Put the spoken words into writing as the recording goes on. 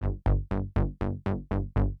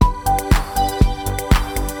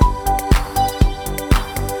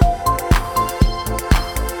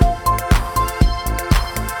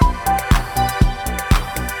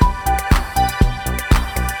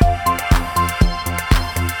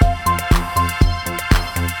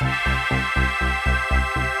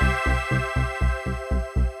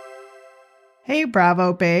Hey,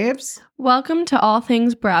 Bravo babes. Welcome to All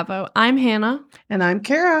Things Bravo. I'm Hannah. And I'm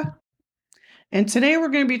Kara. And today we're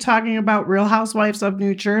going to be talking about Real Housewives of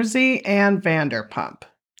New Jersey and Vanderpump.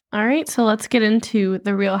 All right, so let's get into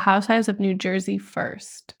the Real Housewives of New Jersey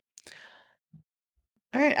first.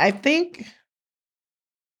 All right, I think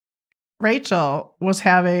Rachel was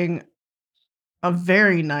having a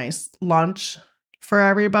very nice lunch for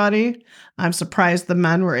everybody. I'm surprised the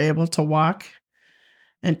men were able to walk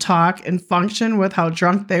and talk and function with how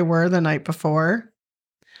drunk they were the night before.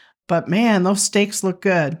 But man, those steaks look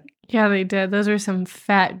good. Yeah, they did. Those are some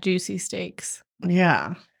fat, juicy steaks.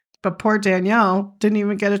 Yeah. But poor Danielle didn't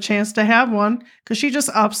even get a chance to have one because she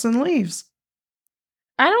just ups and leaves.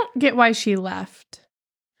 I don't get why she left.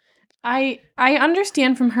 I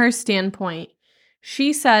understand from her standpoint.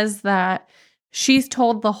 She says that she's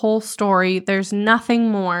told the whole story. There's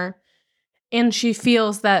nothing more. And she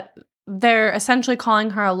feels that they're essentially calling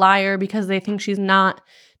her a liar because they think she's not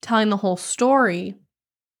telling the whole story.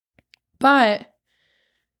 But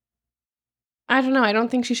I don't know. I don't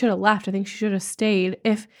think she should have left. I think she should have stayed.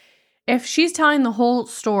 If she's telling the whole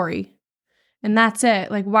story and that's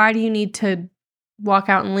it, like, why do you need to walk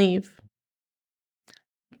out and leave?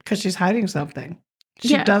 Because she's hiding something.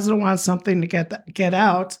 She doesn't want something to get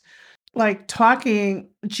out. Like talking,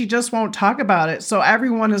 she just won't talk about it. So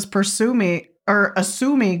everyone is assuming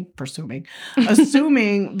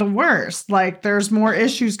the worst. Like there's more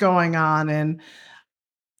issues going on. And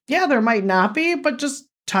yeah, there might not be, but just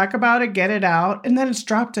talk about it, get it out, and then it's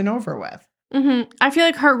dropped and over with. Mm-hmm. I feel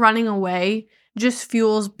like her running away just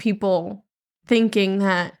fuels people thinking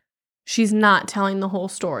that she's not telling the whole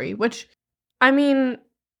story, which, I mean,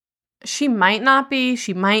 she might not be,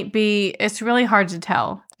 she might be. It's really hard to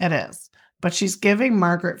tell. It is. But she's giving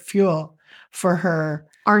Margaret fuel for her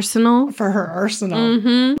arsenal.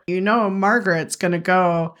 Mm-hmm. You know, Margaret's going to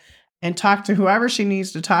go and talk to whoever she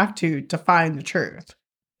needs to talk to find the truth.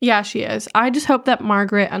 Yeah, she is. I just hope that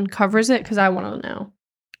Margaret uncovers it because I want to know.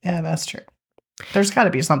 Yeah, that's true. There's got to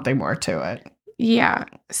be something more to it. Yeah.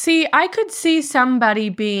 See, I could see somebody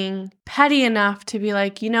being petty enough to be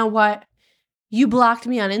like, you know what? You blocked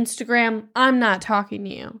me on Instagram. I'm not talking to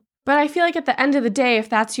you. But I feel like at the end of the day, if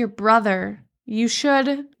that's your brother, you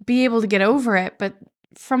should be able to get over it. But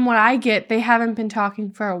from what I get, they haven't been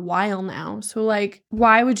talking for a while now. So, like,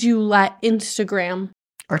 why would you let Instagram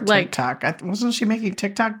or TikTok? Wasn't she making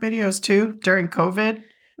TikTok videos too during COVID?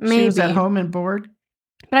 Maybe. She was at home and bored.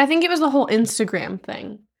 But I think it was the whole Instagram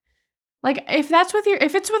thing. Like, if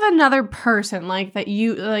it's with another person, like, that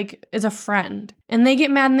you, like, is a friend, and they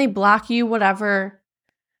get mad and they block you, whatever,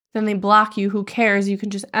 then they block you, who cares? You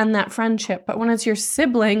can just end that friendship. But when it's your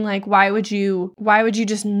sibling, like, why would you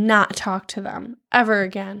just not talk to them ever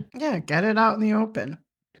again? Yeah, get it out in the open.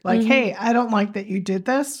 Like, hey, I don't like that you did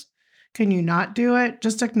this. Can you not do it?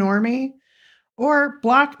 Just ignore me or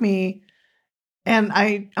block me. And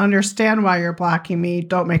I understand why you're blocking me.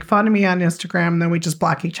 Don't make fun of me on Instagram. Then we just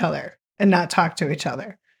block each other and not talk to each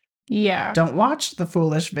other. Yeah. Don't watch the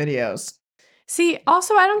foolish videos. See,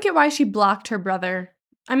 also, I don't get why she blocked her brother.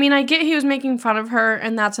 I mean, I get he was making fun of her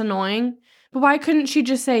and that's annoying. But why couldn't she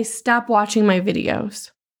just say, stop watching my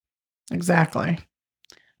videos? Exactly.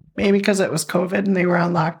 Maybe because it was COVID and they were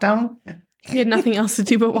on lockdown. He had nothing else to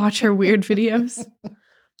do but watch her weird videos.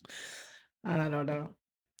 I don't know.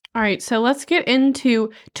 All right, so let's get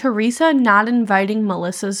into Teresa not inviting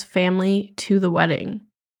Melissa's family to the wedding.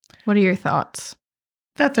 What are your thoughts?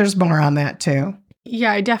 That there's more on that too.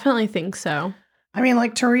 Yeah, I definitely think so. I mean,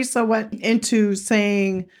 like Teresa went into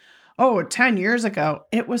saying, 10 years ago.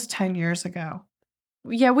 It was 10 years ago.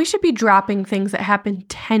 Yeah, we should be dropping things that happened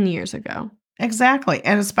 10 years ago. Exactly.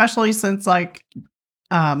 And especially since like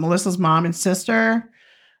Melissa's mom and sister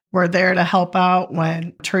were there to help out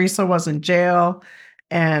when Teresa was in jail.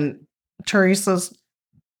 And Melissa's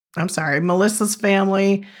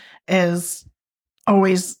family is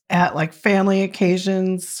always at like family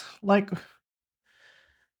occasions. Like,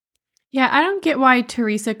 yeah, I don't get why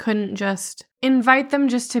Teresa couldn't just invite them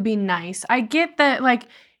just to be nice. I get that, like,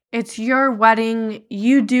 it's your wedding,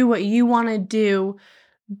 you do what you want to do.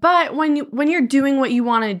 But when you're doing what you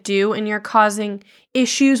want to do and you're causing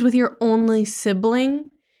issues with your only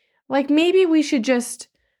sibling, like, maybe we should just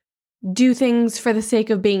do things for the sake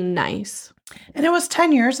of being nice. And it was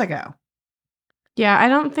 10 years ago. Yeah, I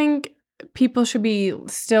don't think people should be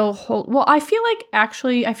still well, I feel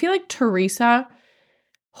like Teresa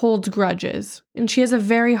holds grudges and she has a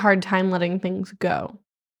very hard time letting things go.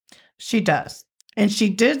 She does. And she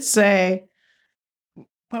did say,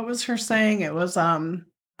 what was her saying? It was,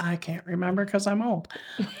 I can't remember because I'm old.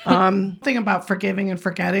 Thing about forgiving and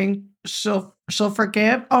forgetting. she'll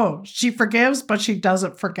forgive. Oh, she forgives, but she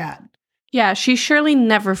doesn't forget. Yeah, she surely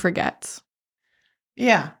never forgets.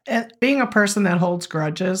 Yeah. And being a person that holds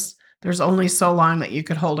grudges, there's only so long that you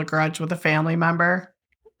could hold a grudge with a family member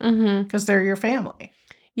because they're your family.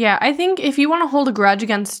 Yeah, I think if you want to hold a grudge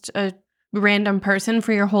against a random person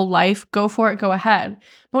for your whole life, go for it, go ahead.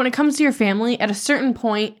 But when it comes to your family, at a certain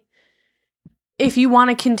point, if you want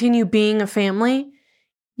to continue being a family,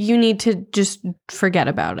 you need to just forget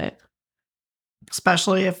about it.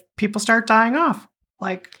 Especially if people start dying off,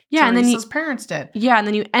 like Teresa's parents did. Yeah, and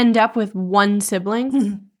then you end up with one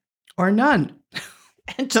sibling. Or none.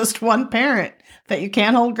 And just one parent that you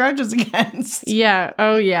can't hold grudges against. Yeah.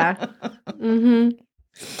 Oh, yeah.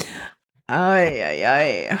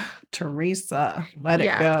 Ay. Teresa, let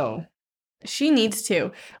it go. She needs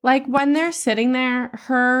to. Like, when they're sitting there,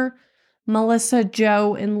 her, Melissa,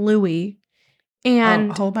 Joe, and Louie,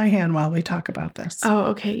 and... hold my hand while we talk about this. Oh,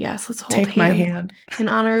 okay, yes. Let's hold Take my hand. In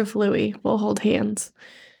honor of Louie, we'll hold hands.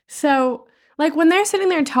 So, like, when they're sitting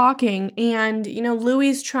there talking and, you know,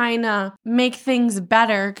 Louie's trying to make things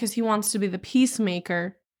better because he wants to be the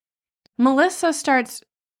peacemaker, Melissa starts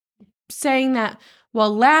saying that,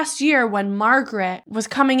 well, last year when Margaret was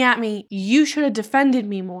coming at me, you should have defended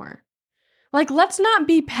me more. Like, let's not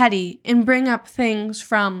be petty and bring up things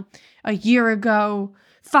from a year ago,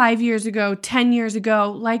 5 years ago, 10 years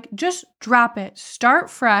ago. Like, just drop it. Start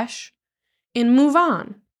fresh and move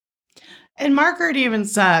on. And Margaret even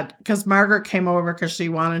said, because Margaret came over because she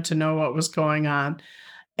wanted to know what was going on.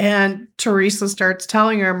 And Teresa starts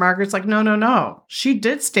telling her, Margaret's like, no. She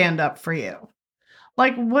did stand up for you.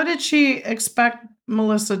 Like, what did she expect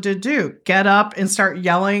Melissa to do? Get up and start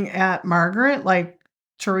yelling at Margaret like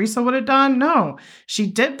Teresa would have done? No. She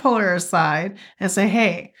did pull her aside and say,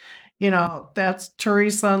 hey, you know, that's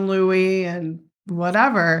Teresa and Louie and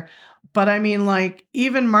whatever. But I mean, like,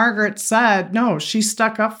 even Margaret said, no, she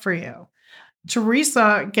stuck up for you.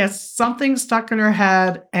 Teresa gets something stuck in her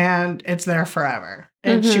head and it's there forever.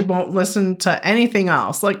 And she won't listen to anything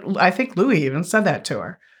else. Like, I think Louie even said that to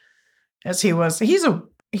her. As he's a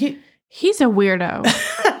weirdo.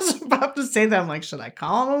 I was about to say that. I'm like, should I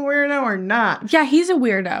call him a weirdo or not? Yeah, he's a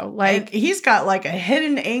weirdo. Like, and he's got like a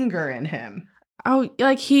hidden anger in him. Oh,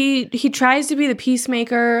 like he tries to be the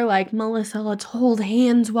peacemaker, like, Melissa, let's hold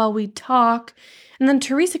hands while we talk. And then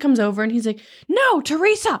Teresa comes over and he's like, no,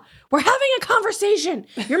 Teresa, we're having a conversation.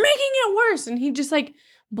 You're making it worse. And he just like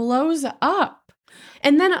blows up.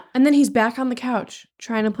 And then he's back on the couch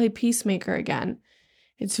trying to play peacemaker again.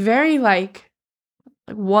 It's very like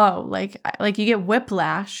whoa, like you get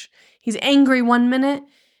whiplash. He's angry one minute,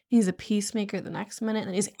 he's a peacemaker the next minute,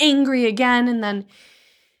 and he's angry again, and then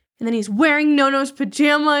he's wearing Nono's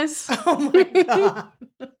pajamas. Oh my God.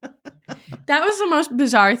 That was the most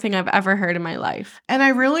bizarre thing I've ever heard in my life. And I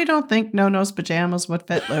really don't think Nono's pajamas would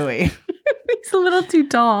fit Louie. He's a little too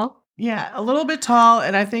tall. Yeah, a little bit tall,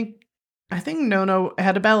 and I think Nono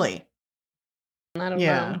had a belly. I don't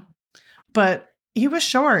know. But he was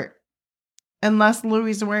short. Unless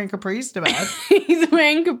Louie's wearing capris to bed. He's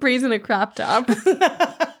wearing capris and a crop top.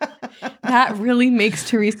 That really makes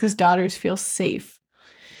Teresa's daughters feel safe.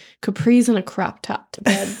 Capris and a crop top to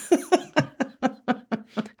bed.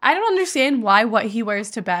 I don't understand why what he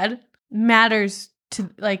wears to bed matters to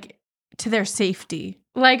their safety.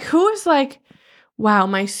 Like, who is like, wow,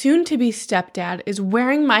 my soon-to-be stepdad is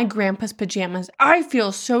wearing my grandpa's pajamas. I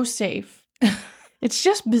feel so safe. It's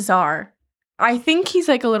just bizarre. I think he's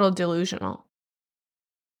like a little delusional.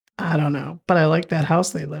 I don't know, but I like that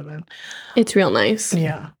house they live in. It's real nice.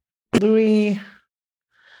 Yeah. Louie.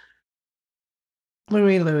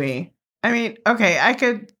 I mean, okay, I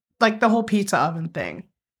could, like, the whole pizza oven thing.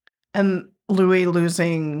 And Louie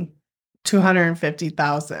losing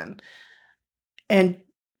 $250,000. And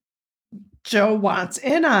Joe wants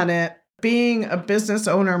in on it. Being a business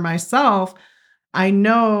owner myself, I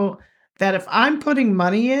know that if I'm putting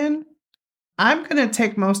money in, I'm going to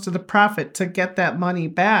take most of the profit to get that money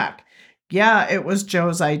back. Yeah, it was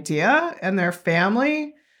Joe's idea and their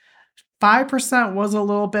family. 5% was a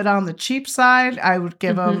little bit on the cheap side. I would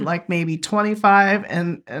give him like maybe 25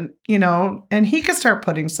 and you know, and he could start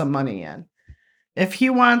putting some money in if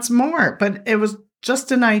he wants more. But it was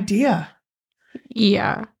just an idea.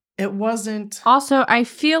 Yeah. It wasn't. Also, I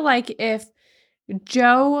feel like if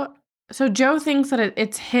Joe thinks that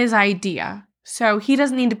it's his idea, so he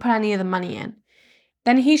doesn't need to put any of the money in.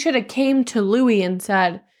 Then he should have came to Louie and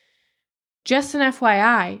said, just an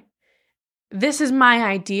FYI, this is my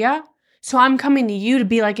idea, so I'm coming to you to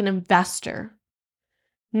be like an investor,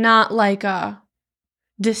 not like a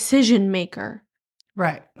decision maker.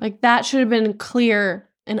 Right. Like, that should have been clear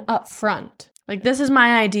and upfront. Like, this is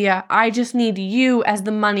my idea. I just need you as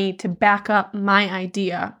the money to back up my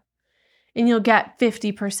idea. And you'll get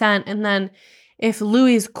 50%. And then if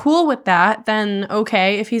Louis is cool with that, then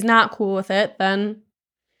okay. If he's not cool with it, then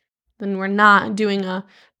we're not doing a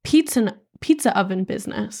pizza oven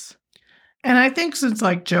business. And I think since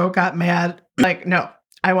like Joe got mad, like, no,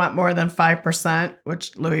 I want more than 5%,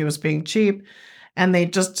 which Louis was being cheap, and they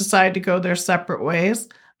just decided to go their separate ways.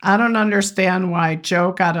 I don't understand why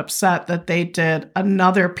Joe got upset that they did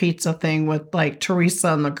another pizza thing with like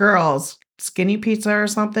Teresa and the girls, skinny pizza or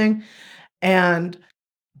something. And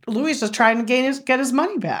Louis is just trying to get his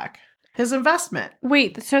money back, his investment.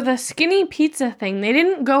 Wait, so the skinny pizza thing, they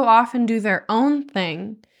didn't go off and do their own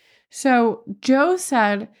thing. So Joe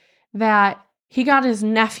said that he got his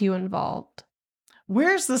nephew involved.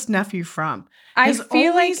 Where's this nephew from? I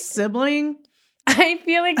feel like sibling? I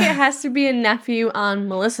feel like it has to be a nephew on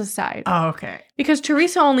Melissa's side. Oh, okay. Because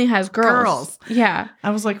Teresa only has girls. Yeah. I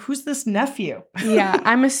was like, who's this nephew? Yeah,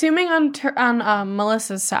 I'm assuming on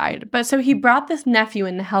Melissa's side. But so he brought this nephew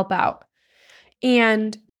in to help out.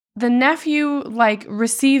 And the nephew, like,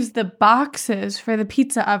 receives the boxes for the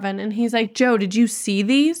pizza oven. And he's like, Joe, did you see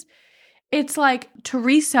these? It's like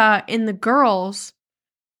Teresa and the girls,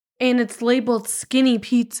 and it's labeled skinny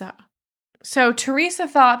pizza. So Teresa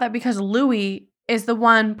thought that because Louis is the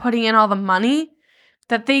one putting in all the money,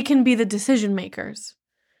 that they can be the decision makers.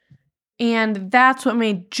 And that's what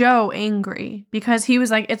made Joe angry, because he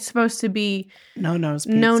was like, it's supposed to be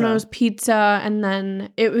No-No's pizza. And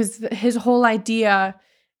then it was his whole idea.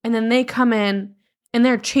 And then they come in and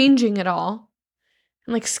they're changing it all.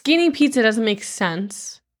 And like, skinny pizza doesn't make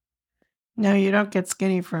sense. No, you don't get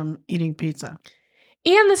skinny from eating pizza.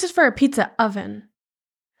 And this is for a pizza oven.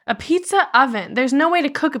 A pizza oven. There's no way to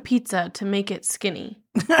cook a pizza to make it skinny.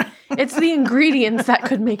 It's the ingredients that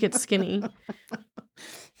could make it skinny.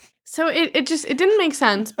 So it didn't make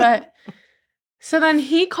sense. But so then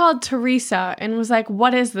he called Teresa and was like,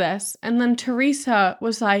 what is this? And then Teresa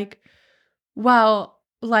was like, well,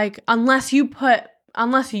 like, unless you put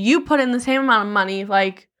in the same amount of money,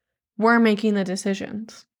 like, we're making the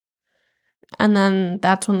decisions. And then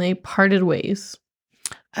that's when they parted ways.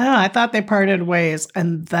 Oh, I thought they parted ways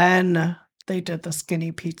and then they did the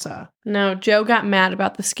skinny pizza. No, Joe got mad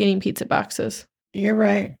about the skinny pizza boxes. You're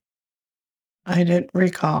right. I didn't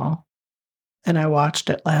recall. And I watched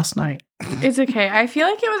it last night. It's okay. I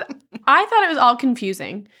thought it was all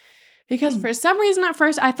confusing. Because for some reason at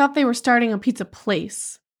first I thought they were starting a pizza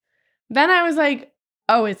place. Then I was like,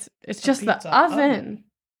 oh, it's just the oven.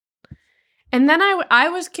 And then I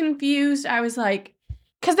was confused. I was like,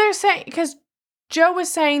 because Joe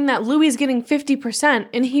was saying that Louis is getting 50%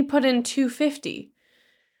 and he put in $250.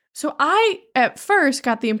 So I, at first,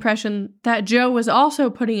 got the impression that Joe was also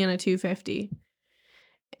putting in a $250.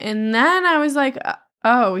 And then I was like,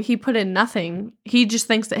 oh, he put in nothing. He just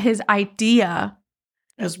thinks that his idea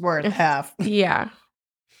is worth half. Yeah.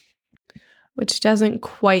 Which doesn't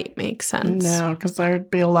quite make sense. No, because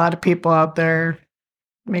there'd be a lot of people out there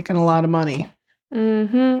making a lot of money.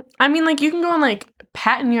 Mm-hmm. I mean, like, you can go and, like,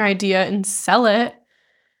 patent your idea and sell it.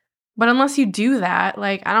 But unless you do that,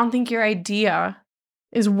 like, I don't think your idea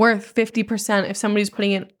is worth 50% if somebody's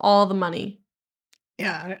putting in all the money.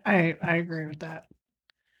 Yeah, I agree with that.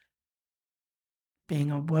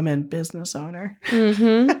 Being a woman business owner.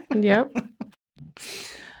 Mm-hmm. Yep.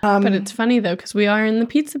 But it's funny, though, because we are in the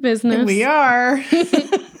pizza business. We are.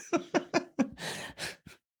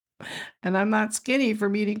 And I'm not skinny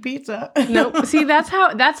from eating pizza. Nope. See, that's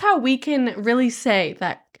how we can really say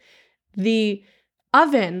that the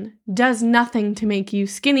oven does nothing to make you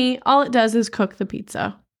skinny. All it does is cook the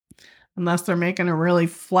pizza. Unless they're making a really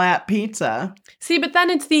flat pizza. See, but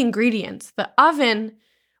then it's the ingredients. The oven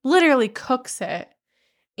literally cooks it.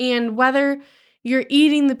 And whether you're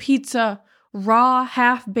eating the pizza raw,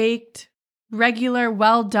 half-baked, regular,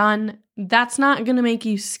 well done, that's not going to make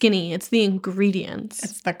you skinny. It's the ingredients.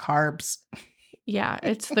 It's the carbs. Yeah,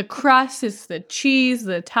 it's the crust, it's the cheese,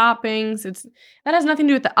 the toppings. That has nothing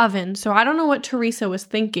to do with the oven. So I don't know what Teresa was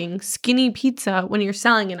thinking. Skinny pizza when you're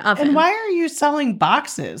selling an oven. And why are you selling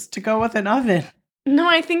boxes to go with an oven? No,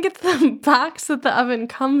 I think it's the box that the oven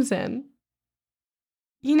comes in.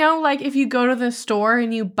 You know, like if you go to the store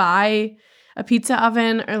and you buy a pizza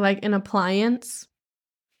oven or like an appliance,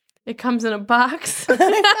 it comes in a box.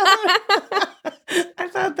 I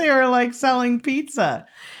thought they were like selling pizza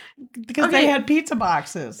because they had pizza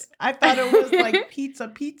boxes. I thought it was like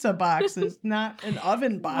pizza boxes, not an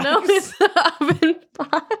oven box. No, it's the oven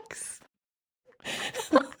box.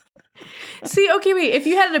 See, okay, wait. If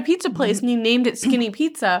you had a pizza place and you named it Skinny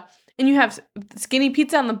Pizza and you have Skinny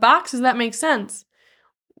Pizza on the box, does that make sense?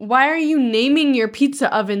 why are you naming your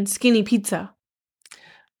pizza oven Skinny Pizza?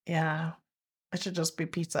 Yeah. It should just be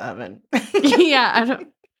pizza oven. Yeah, I don't.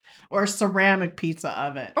 Or ceramic pizza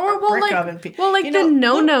oven. Or brick oven. the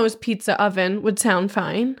no-no's pizza oven would sound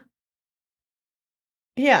fine.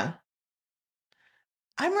 Yeah.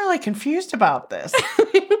 I'm really confused about this.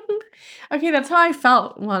 Okay, that's how I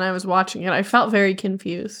felt when I was watching it. I felt very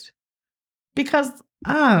confused. Because,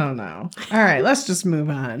 I don't know. All right, let's just move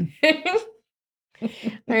on. All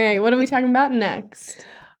right, what are we talking about next?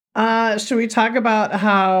 Should we talk about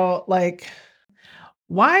how, like,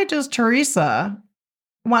 why does Teresa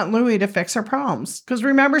want Louis to fix her problems? Because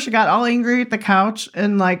remember, she got all angry at the couch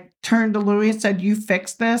and, like, turned to Louis and said, you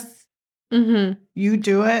fix this. Mm-hmm. You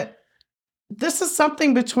do it. This is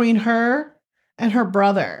something between her and her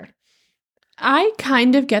brother. I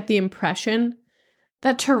kind of get the impression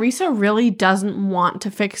that Teresa really doesn't want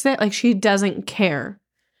to fix it. Like, she doesn't care.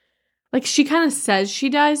 Like, she kind of says she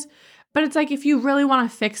does, but it's like, if you really want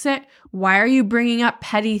to fix it, why are you bringing up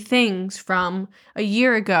petty things from a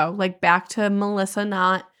year ago? Like, back to Melissa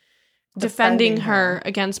not defending her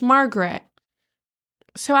against Margaret.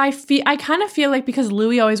 So I kind of feel like, because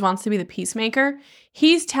Louis always wants to be the peacemaker,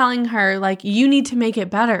 he's telling her, like, you need to make it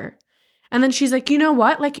better. And then she's like, you know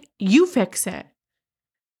what? Like, you fix it.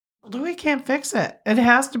 Louis can't fix it. It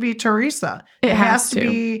has to be Teresa. It has to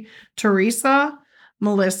be Teresa,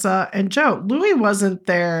 Melissa, and Joe. Louis wasn't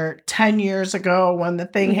there 10 years ago when the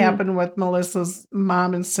thing happened with Melissa's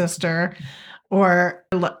mom and sister, or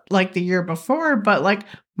like the year before. But, like,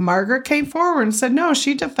 Margaret came forward and said, no,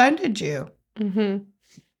 she defended you. Mm-hmm.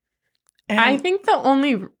 And I think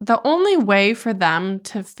the only way for them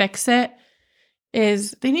to fix it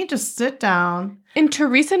is they need to sit down. And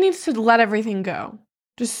Teresa needs to let everything go.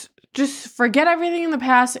 Just forget everything in the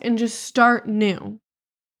past and just start new.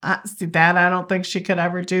 See, that I don't think she could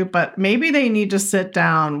ever do, but maybe they need to sit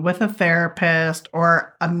down with a therapist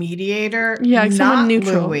or a mediator. Yeah, like someone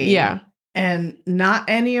neutral. Louis, yeah. And not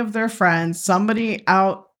any of their friends. Somebody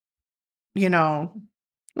out,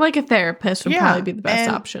 like a therapist would probably be the best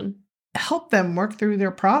option. Help them work through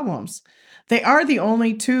their problems. They are the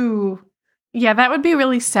only two. Yeah, that would be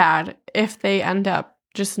really sad if they end up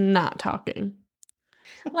just not talking.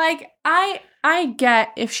 Like, I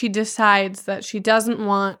get if she decides that she doesn't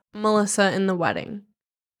want Melissa in the wedding.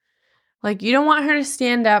 Like, you don't want her to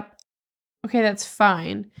stand up. Okay, that's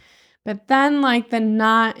fine. But then, like, the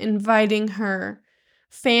not inviting her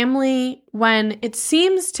family when it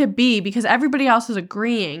seems to be, because everybody else is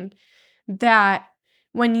agreeing, that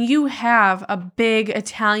when you have a big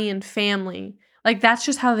Italian family, like, that's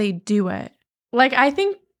just how they do it. Like, I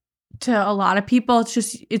think to a lot of people,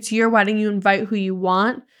 it's your wedding, you invite who you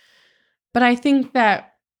want. But I think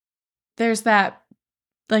that there's that,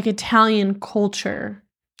 like, Italian culture.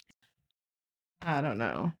 I don't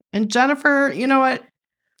know. And Jennifer, you know what?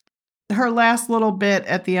 Her last little bit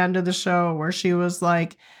at the end of the show where she was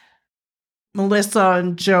like, Melissa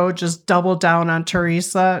and Joe just double down on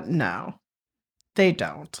Teresa. No, they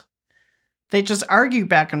don't. They just argue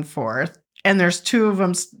back and forth. And there's two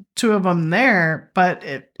of them there. But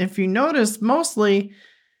if you notice, mostly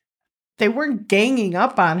they weren't ganging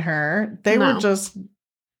up on her. They were just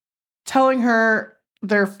telling her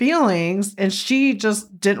their feelings, and she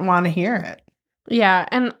just didn't want to hear it. Yeah,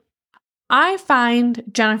 and I find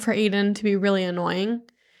Jennifer Aiden to be really annoying.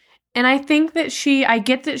 And I think that I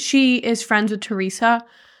get that she is friends with Teresa,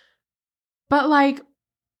 but, like,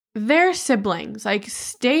 they're siblings. Like,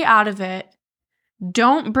 stay out of it.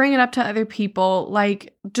 Don't bring it up to other people.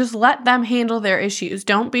 Like, just let them handle their issues.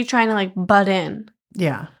 Don't be trying to, like, butt in.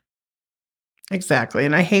 Yeah. Exactly.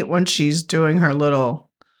 And I hate when she's doing her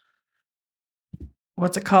little,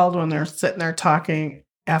 what's it called when they're sitting there talking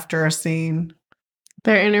after a scene?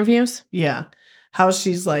 Their interviews? Yeah. How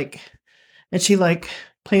she's like, and she, like,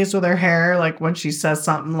 plays with her hair, like, when she says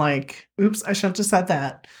something like, oops, I shouldn't have said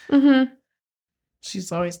that. Mm-hmm.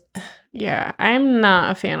 She's always... Yeah, I'm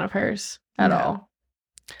not a fan of hers at all.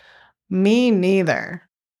 Me neither.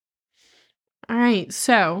 All right,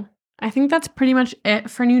 so I think that's pretty much it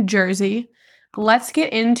for New Jersey. Let's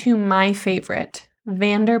get into my favorite,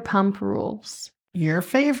 Vanderpump Rules. Your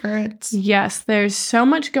favorites. Yes, there's so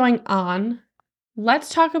much going on.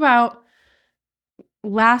 Let's talk about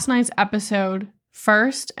last night's episode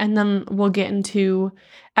first, and then we'll get into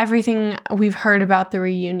everything we've heard about the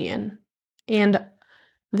reunion and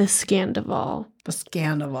the Scandival. The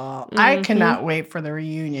Scandival. Mm-hmm. I cannot wait for the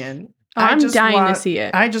reunion. Oh, I'm dying to see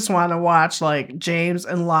it. I just want to watch, like, James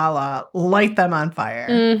and Lala light them on fire.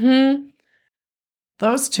 Mm-hmm.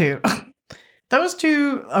 Those two,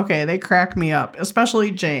 okay, they crack me up,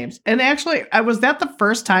 especially James. And actually, was that the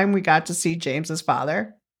first time we got to see James's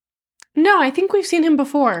father? No, I think we've seen him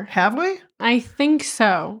before. Have we? I think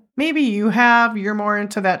so. Maybe you have. You're more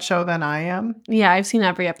into that show than I am. Yeah, I've seen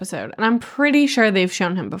every episode. And I'm pretty sure they've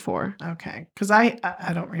shown him before. Okay. Because I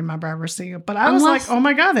don't remember ever seeing it. But I was like, oh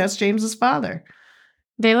my God, that's James's father.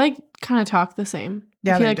 They like kind of talk the same.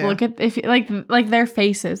 Yeah, if you they like do. look at if you, like their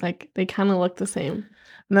faces, like they kind of look the same.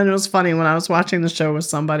 And then it was funny when I was watching the show with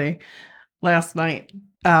somebody last night.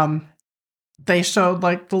 They showed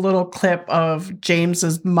like the little clip of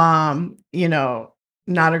James's mom, you know,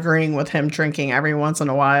 not agreeing with him drinking every once in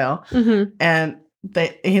a while. Mm-hmm. And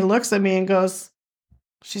he looks at me and goes,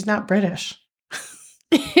 she's not British.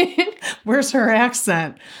 Where's her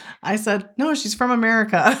accent? I said, no, she's from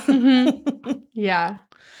America. Mm-hmm. Yeah.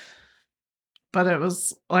 But it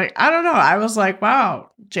was like, I don't know. I was like,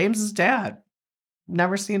 wow, James's dad.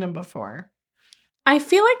 Never seen him before. I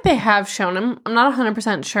feel like they have shown him. I'm not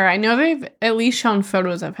 100% sure. I know they've at least shown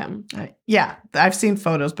photos of him. Yeah, I've seen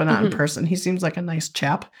photos, but not in person. He seems like a nice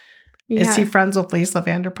chap. Yeah. Is he friends with Lisa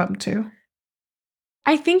Vanderpump too?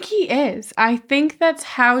 I think he is. I think that's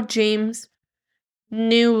how James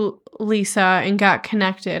knew Lisa and got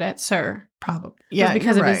connected at SUR. Probably. Yeah,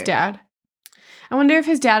 because of his dad. I wonder if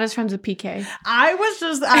his dad is friends with PK. I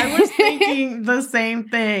was thinking the same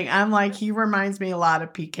thing. I'm like, he reminds me a lot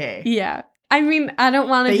of PK. Yeah. I mean, I don't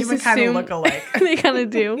want to just assume. They even kind of look alike. They kind of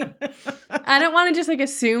do. I don't want to just like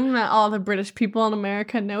assume that all the British people in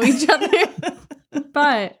America know each other.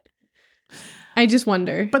 But I just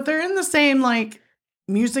wonder. But they're in the same like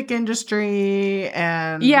music industry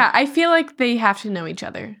and yeah, I feel like they have to know each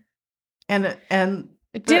other. And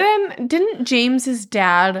didn't James's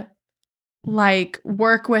dad like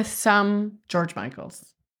work with some George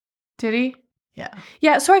Michael's? Did he? Yeah.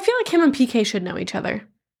 Yeah, so I feel like him and PK should know each other.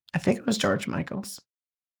 I think it was George Michael's.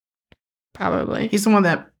 Probably. He's the one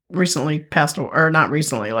that recently passed away, or not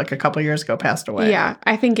recently, like a couple of years ago passed away. Yeah,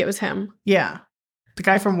 I think it was him. Yeah. The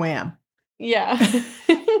guy from Wham. Yeah.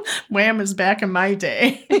 Wham is back in my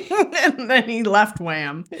day. And then he left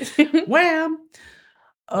Wham. Wham.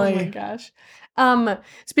 Oh my gosh.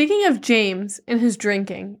 Speaking of James and his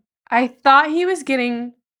drinking, I thought he was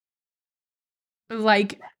getting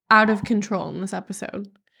like out of control in this episode.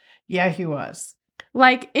 Yeah, he was.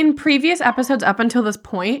 Like in previous episodes up until this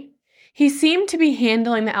point, he seemed to be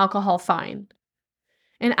handling the alcohol fine.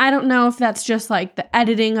 And I don't know if that's just like the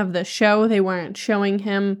editing of the show. They weren't showing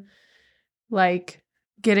him like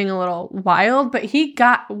getting a little wild, but he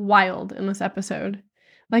got wild in this episode.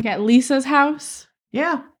 Like at Lisa's house.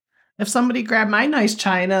 Yeah. If somebody grabbed my nice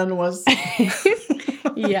china and was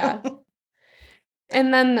yeah.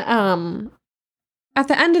 And then at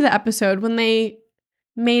the end of the episode, when they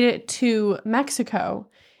made it to Mexico,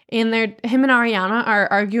 and him and Ariana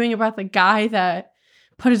are arguing about the guy that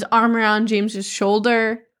put his arm around James's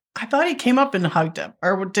shoulder. I thought he came up and hugged him,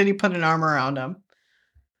 or did he put an arm around him?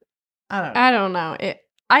 I don't know.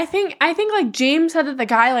 I think like James said that the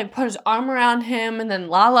guy like put his arm around him, and then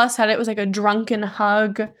Lala said it was like a drunken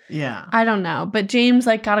hug. Yeah. I don't know, but James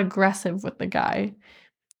like got aggressive with the guy.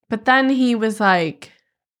 But then he was like,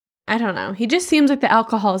 I don't know. He just seems like the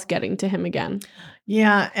alcohol is getting to him again.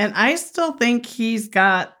 Yeah, and I still think he's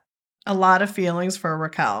got a lot of feelings for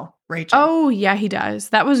Rachel. Oh, yeah, he does.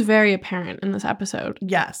 That was very apparent in this episode.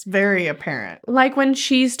 Yes, very apparent. Like when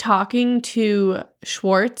she's talking to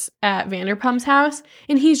Schwartz at Vanderpump's house,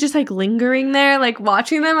 and he's just like lingering there, like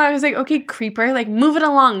watching them. I was like, okay, creeper, like move it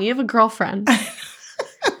along. You have a girlfriend.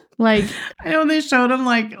 Like, I know they showed him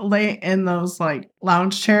like lay in those like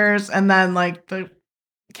lounge chairs, and then like the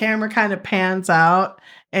camera kind of pans out,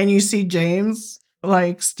 and you see James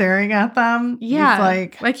like staring at them. Yeah.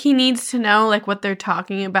 He's like he needs to know like what they're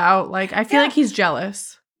talking about. Like I feel like he's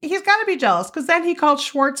jealous. He's got to be jealous because then he called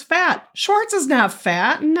Schwartz fat. Schwartz is not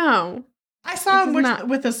fat. No. I saw him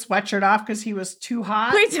with his sweatshirt off because he was too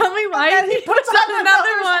hot. Wait, tell me why he puts on another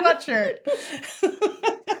sweatshirt.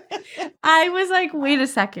 I was like, wait a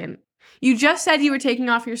second. You just said you were taking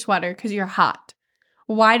off your sweater because you're hot.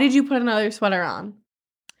 Why did you put another sweater on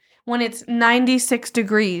when it's 96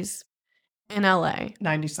 degrees? In LA.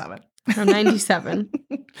 97. Oh, 97.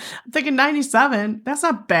 I'm thinking 97. That's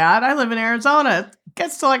not bad. I live in Arizona. It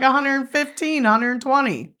gets to like 115,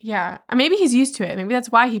 120. Yeah. Maybe he's used to it. Maybe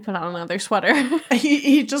that's why he put on another sweater.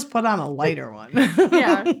 he just put on a lighter one.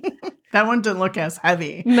 Yeah. That one didn't look as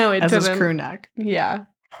heavy as his crew neck. Yeah.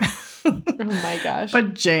 Oh my gosh.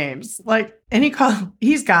 But James, like, and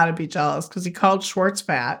he's got to be jealous because he called Schwartz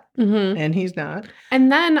fat and he's not.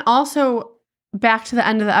 And then also back to the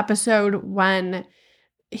end of the episode when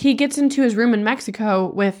he gets into his room in Mexico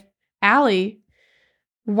with Allie,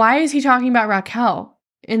 why is he talking about Raquel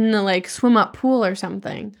in the like swim up pool or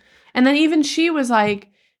something? And then even she was like,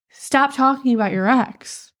 stop talking about your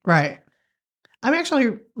ex. Right. I'm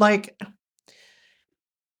actually like,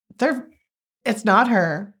 it's not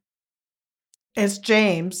her. It's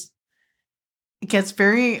James. It gets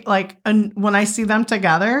very like, when I see them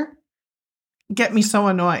together, get me so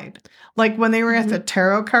annoyed. Like when they were at the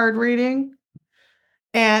tarot card reading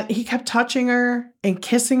and he kept touching her and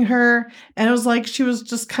kissing her. And it was like, she was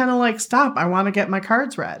just kind of like, stop. I want to get my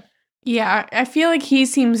cards read. Yeah. I feel like he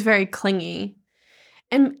seems very clingy.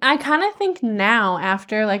 And I kind of think now,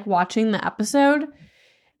 after like watching the episode,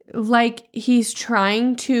 like he's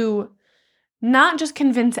trying to not just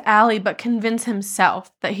convince Allie, but convince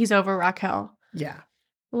himself that he's over Raquel. Yeah.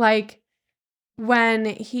 Like when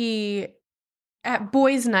he, at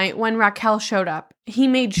boys' night, when Raquel showed up, he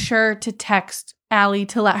made sure to text Allie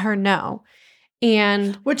to let her know.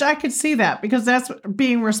 And which I could see that because that's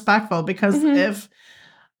being respectful. Because if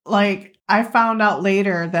like I found out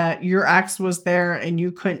later that your ex was there and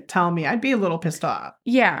you couldn't tell me, I'd be a little pissed off.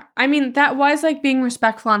 Yeah. I mean, that was like being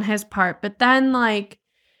respectful on his part. But then like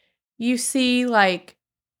you see like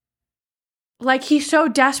he so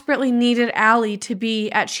desperately needed Allie to be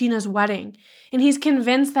at Sheena's wedding. And he's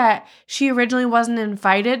convinced that she originally wasn't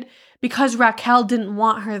invited because Raquel didn't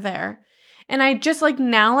want her there. And I just like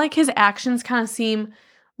now, like his actions kind of seem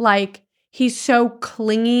like he's so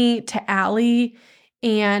clingy to Allie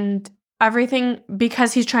and everything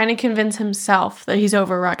because he's trying to convince himself that he's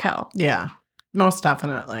over Raquel. Yeah, most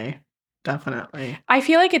definitely. Definitely. I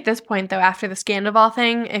feel like at this point, though, after the Scandival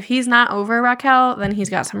thing, if he's not over Raquel, then he's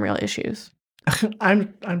got some real issues.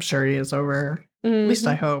 I'm sure he is over her. At least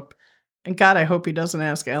I hope. And God, I hope he doesn't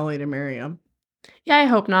ask Allie to marry him. Yeah, I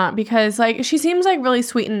hope not, because like she seems like really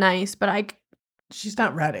sweet and nice, but she's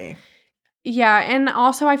not ready. Yeah, and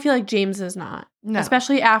also I feel like James is not. No.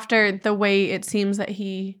 Especially after the way it seems that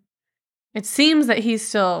he's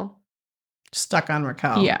still stuck on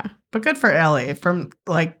Raquel. Yeah. But good for Allie from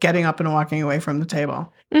like getting up and walking away from the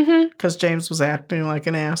table. Because James was acting like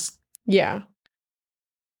an ass. Yeah.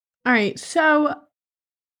 All right, so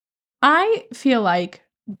I feel like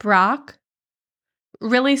Brock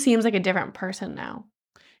really seems like a different person now.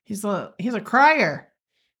 He's a crier.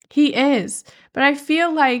 He is. But I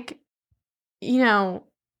feel like,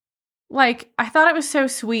 like I thought it was so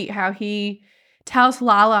sweet how he tells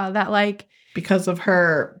Lala that like because of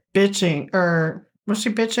her bitching, or was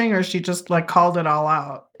she bitching, or she just like called it all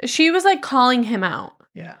out? She was like calling him out.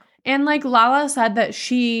 Yeah. And like Lala said that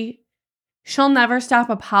she'll never stop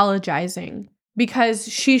apologizing because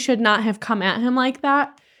she should not have come at him like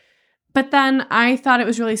that. But then I thought it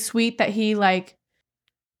was really sweet that he like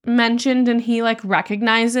mentioned and he like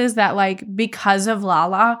recognizes that like because of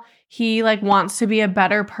Lala, he like wants to be a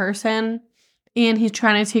better person and he's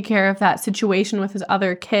trying to take care of that situation with his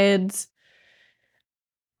other kids.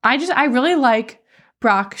 I really like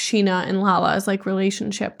Brock, Sheena, and Lala's like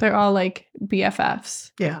relationship. They're all like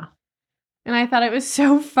BFFs. Yeah. And I thought it was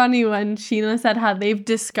so funny when Sheena said how they've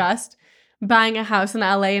discussed buying a house in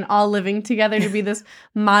LA and all living together to be this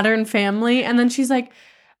modern family. And then she's like,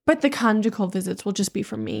 but the conjugal visits will just be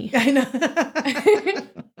from me. I know.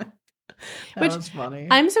 That was funny.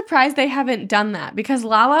 I'm surprised they haven't done that because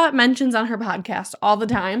Lala mentions on her podcast all the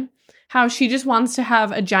time how she just wants to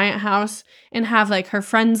have a giant house and have like her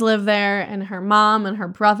friends live there and her mom and her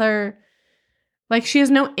brother. Like she has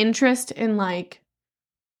no interest in like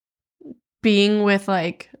being with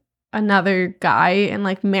like another guy and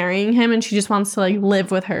like marrying him, and she just wants to like live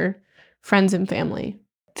with her friends and family.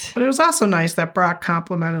 But it was also nice that Brock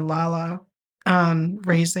complimented Lala on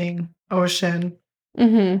raising Ocean.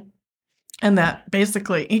 And that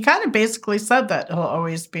he kind of basically said that he'll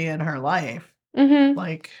always be in her life.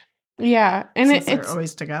 Like, yeah, and they're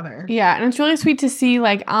always together. Yeah, and it's really sweet to see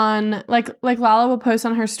like on like Lala will post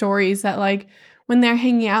on her stories that like when they're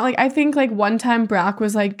hanging out, like I think like one time Brock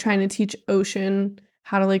was like trying to teach Ocean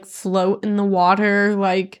how to like float in the water,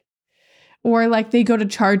 like, or like they go to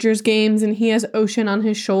Chargers games and he has Ocean on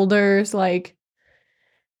his shoulders, like,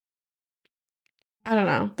 I don't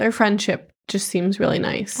know, their friendship just seems really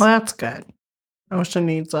nice. Well, that's good. Ocean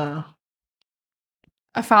needs a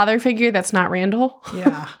father figure that's not Randall.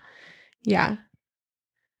 Yeah. Yeah.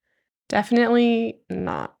 Definitely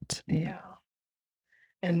not. Yeah.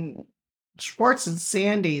 And Schwartz and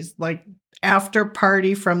Sandy's like after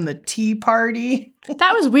party from the tea party.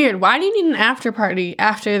 That was weird. Why do you need an after party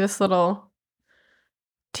after this little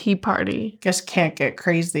tea party? Guess can't get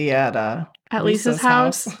crazy at Lisa's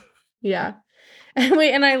house. Yeah. And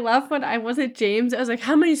wait, and I love when I was at James, I was like,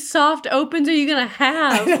 how many soft opens are you gonna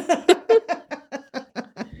have?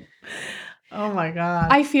 Oh my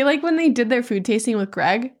God. I feel like when they did their food tasting with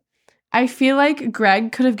Greg, I feel like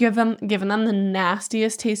Greg could have given them the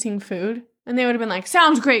nastiest tasting food, and they would have been like,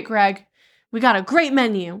 "Sounds great, Greg. We got a great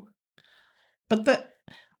menu." But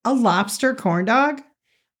a lobster corn dog?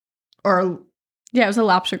 Or yeah, it was a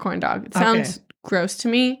lobster corn dog. It sounds gross to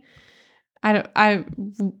me. I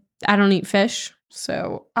don't eat fish,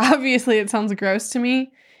 so obviously it sounds gross to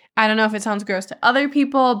me. I don't know if it sounds gross to other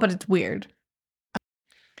people, but it's weird.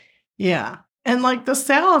 Yeah. And like the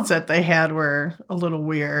salads that they had were a little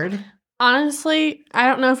weird. Honestly, I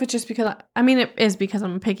don't know if it's just because, it is because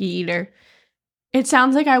I'm a picky eater. It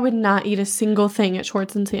sounds like I would not eat a single thing at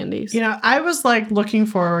Schwartz and Sandy's. You know, I was like looking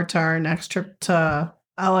forward to our next trip to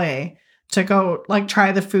LA to go like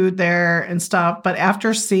try the food there and stuff. But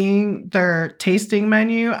after seeing their tasting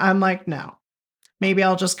menu, I'm like, no. Maybe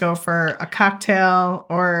I'll just go for a cocktail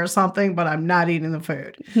or something, but I'm not eating the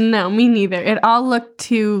food. No, me neither. It all looked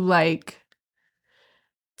too like...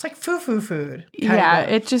 It's like foo-foo food. Yeah,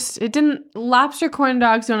 it didn't... Lobster corn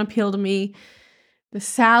dogs don't appeal to me. The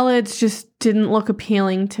salads just didn't look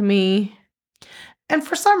appealing to me. And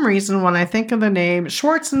for some reason, when I think of the name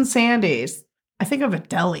Schwartz and Sandy's, I think of a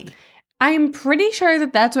deli. I'm pretty sure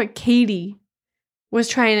that that's what Katie was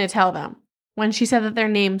trying to tell them when she said that their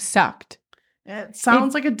name sucked. It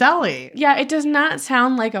sounds like a deli. Yeah, it does not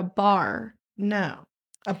sound like a bar. No,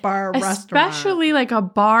 a bar restaurant. Especially like a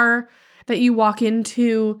bar that you walk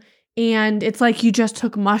into and it's like you just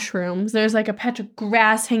took mushrooms. There's like a patch of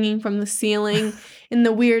grass hanging from the ceiling and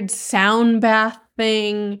the weird sound bath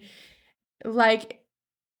thing. Like,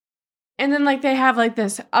 and then like they have like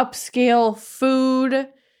this upscale food.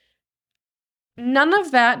 None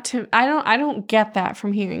of that I don't get that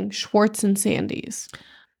from hearing Schwartz and Sandy's.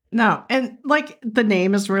 No, and like the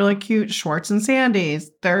name is really cute, Schwartz and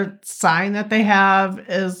Sandy's. Their sign that they have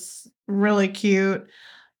is really cute.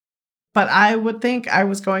 But I would think I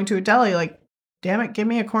was going to a deli, like, damn it, give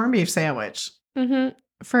me a corned beef sandwich. Mm-hmm.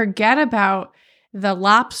 Forget about the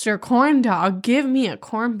lobster corn dog. Give me a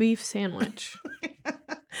corned beef sandwich.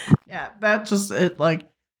 Yeah, that's just it. Like,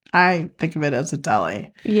 I think of it as a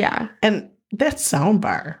deli. Yeah. And that sound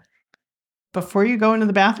bar. Before you go into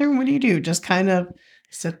the bathroom, what do? Just kind of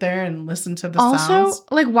sit there and listen to the sounds? Also,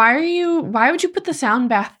 like, why would you put the sound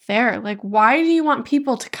bath there? Like, why do you want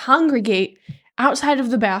people to congregate outside of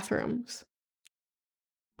the bathrooms?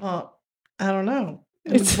 Well, I don't know.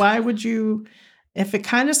 Why would you, if it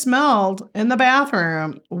kind of smelled in the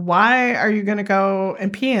bathroom, why are you going to go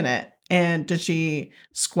and pee in it? And did she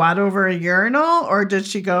squat over a urinal or did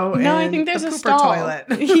she go in I think there's the a pooper stall. toilet?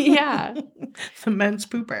 Yeah. The men's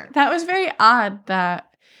pooper. That was very odd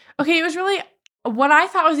that... Okay, it was really... What I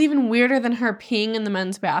thought was even weirder than her peeing in the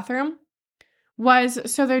men's bathroom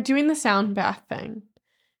was, so they're doing the sound bath thing.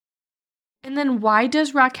 And then why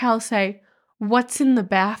does Raquel say, "What's in the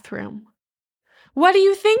bathroom?" What do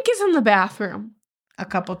you think is in the bathroom? A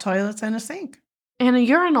couple toilets and a sink. And a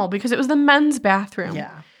urinal, because it was the men's bathroom.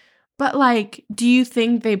 Yeah. But, like, do you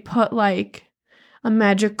think they put, like, a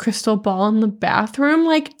magic crystal ball in the bathroom?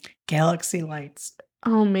 Like... Galaxy lights.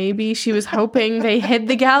 Oh, maybe she was hoping they hid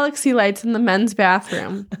the galaxy lights in the men's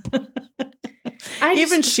bathroom.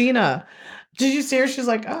 Even Sheena. Did you see her? She's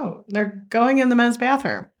like, oh, they're going in the men's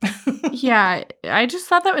bathroom. Yeah, I just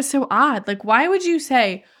thought that was so odd. Like, why would you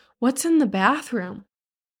say, "What's in the bathroom?"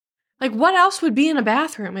 Like, what else would be in a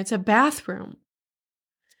bathroom? It's a bathroom.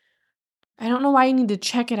 I don't know why you need to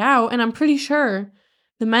check it out. And I'm pretty sure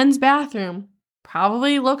the men's bathroom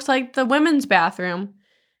probably looks like the women's bathroom,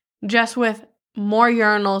 just with more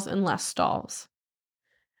urinals and less stalls.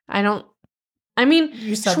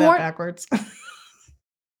 You said that backwards.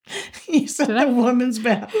 You said the women's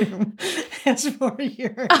bathroom has more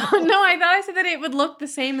urinals. Oh, no, I thought I said that it would look the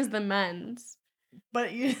same as the men's.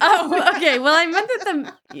 But you... Oh, okay. Well, I meant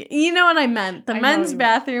that you know what I meant. The men's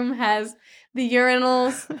bathroom has the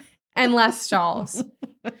urinals and less stalls.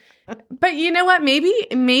 But you know what? Maybe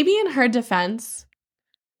in her defense,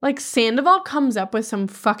 like, Sandoval comes up with some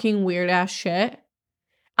fucking weird ass shit.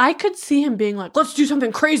 I could see him being like, "Let's do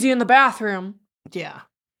something crazy in the bathroom." Yeah.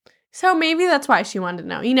 So maybe that's why she wanted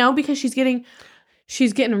to know, because she's getting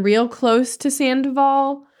real close to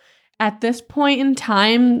Sandoval. At this point in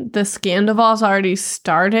time, the Scandival's already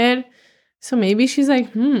started. So maybe she's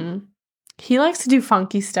like, he likes to do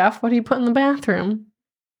funky stuff. What do you put in the bathroom?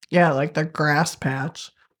 Yeah, like the grass patch.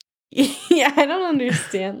 Yeah, I don't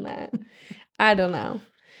understand that. I don't know.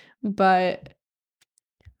 But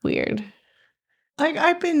weird. Like,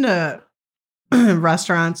 I've been to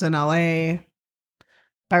restaurants in LA,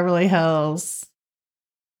 Beverly Hills,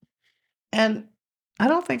 and I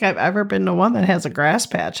don't think I've ever been to one that has a grass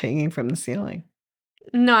patch hanging from the ceiling.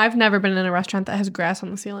 No, I've never been in a restaurant that has grass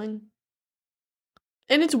on the ceiling.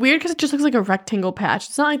 And it's weird because it just looks like a rectangle patch.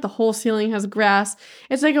 It's not like the whole ceiling has grass.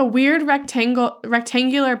 It's like a weird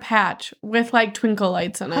rectangular patch with like twinkle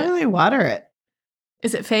lights in How do it. they water it?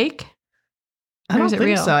 Is it fake? I Or don't is it think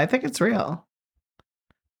real? so. I think it's real.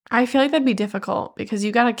 I feel like that'd be difficult because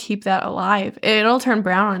you got to keep that alive. It'll turn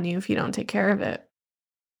brown on you if you don't take care of it.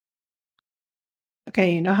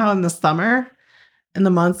 Okay, you know how in the summer, in the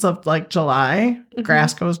months of like July,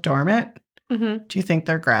 grass goes dormant? Mm-hmm. Do you think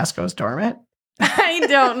their grass goes dormant? I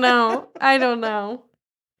don't know. I don't know.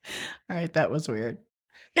 All right, that was weird.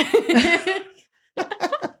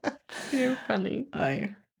 You're funny.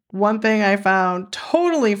 One thing I found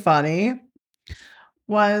totally funny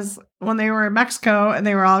was when they were in Mexico and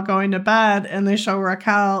they were all going to bed and they show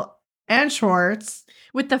Raquel and Schwartz.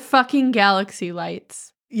 With the fucking galaxy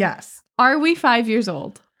lights. Yes. Are we 5 years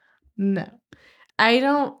old? No. I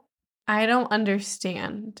don't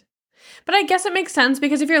understand. But I guess it makes sense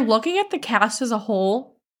because if you're looking at the cast as a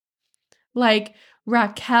whole, like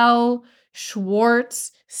Raquel,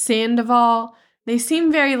 Schwartz, Sandoval, they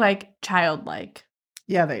seem very like childlike.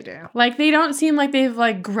 Yeah, they do. Like they don't seem like they've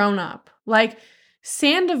like grown up. Like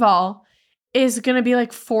Sandoval is going to be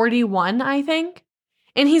like 41, I think.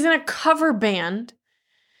 And he's in a cover band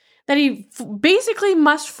that he basically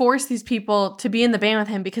must force these people to be in the band with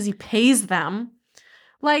him because he pays them.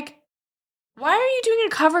 Like, why are you doing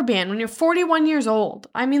a cover band when you're 41 years old?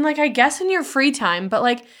 I mean, like, I guess in your free time, but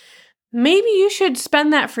like, maybe you should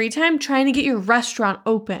spend that free time trying to get your restaurant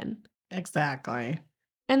open. Exactly.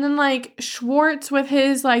 And then, like, Schwartz with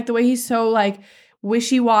his, like, the way he's so, like,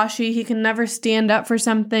 wishy-washy, he can never stand up for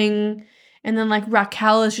something. And then, like,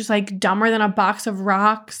 Raquel is just, like, dumber than a box of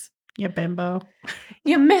rocks. Yeah, bimbo.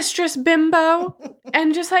 You mistress bimbo.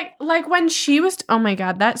 And just, like when she was, oh my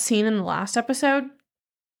God, that scene in the last episode,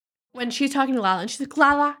 when she's talking to Lala, and she's like,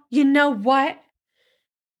 Lala, you know what?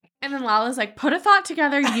 And then Lala's like, put a thought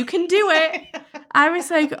together. You can do it. I was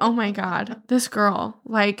like, oh my God, this girl,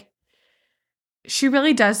 like, she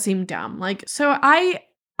really does seem dumb. Like, so I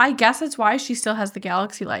guess that's why she still has the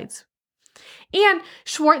galaxy lights. And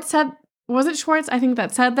Schwartz said, was it Schwartz? I think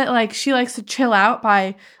that said that, like, she likes to chill out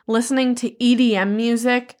by listening to EDM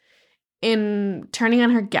music and turning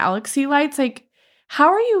on her galaxy lights. Like, how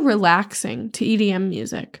are you relaxing to EDM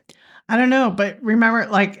music? I don't know, but remember,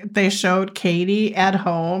 like, they showed Katie at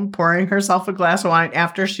home pouring herself a glass of wine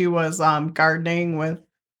after she was gardening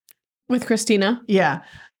with Christina. Yeah.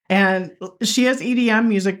 And she has EDM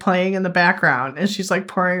music playing in the background, and she's, like,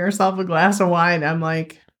 pouring herself a glass of wine. I'm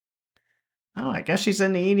like, oh, I guess she's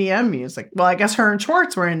into EDM music. Well, I guess her and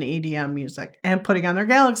Schwartz were into EDM music and putting on their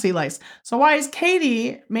galaxy lights. So why is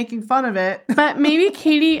Katie making fun of it? But maybe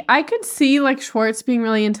Katie, I could see like Schwartz being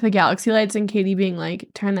really into the galaxy lights and Katie being like,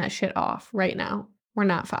 turn that shit off right now. We're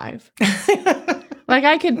not 5. Like,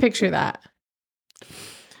 I could picture that.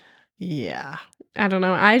 Yeah. I don't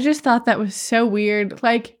know. I just thought that was so weird.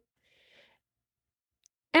 Like,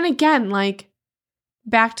 and again, like,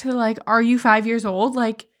 back to like, are you 5 years old?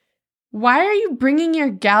 Like, why are you bringing your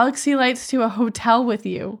galaxy lights to a hotel with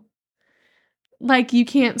you? Like, you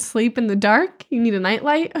can't sleep in the dark? You need a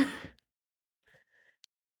nightlight?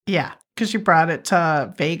 Yeah, because you brought it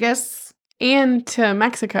to Vegas. And to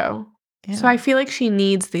Mexico. Yeah. So I feel like she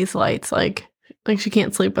needs these lights. Like she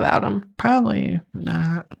can't sleep without them. Probably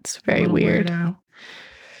not. It's very weird. Weirdo.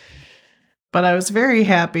 But I was very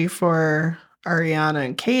happy for Ariana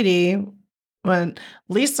and Katie when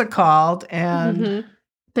Lisa called and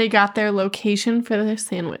they got their location for the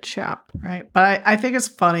sandwich shop. Right. But I think it's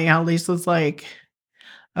funny how Lisa's like,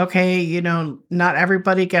 okay, you know, not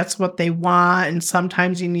everybody gets what they want, and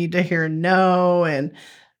sometimes you need to hear no. And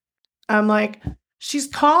I'm like, she's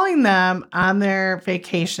calling them on their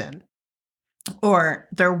vacation or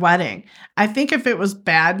their wedding. I think if it was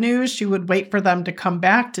bad news, she would wait for them to come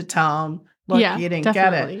back to tell them, look, you didn't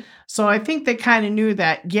get it. So I think they kind of knew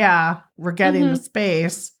that, yeah, we're getting the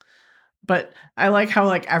space. But I like how,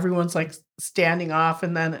 like, everyone's, like, standing off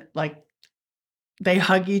and then, like, they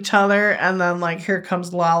hug each other. And then, like, here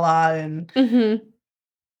comes Lala and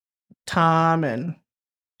Tom. And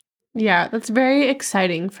yeah, that's very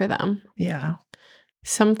exciting for them. Yeah.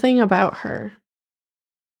 Something about her.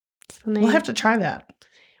 We'll have to try that.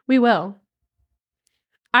 We will.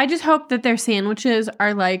 I just hope that their sandwiches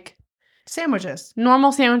are, like... Sandwiches.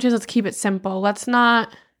 Normal sandwiches. Let's keep it simple. Let's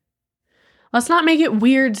not make it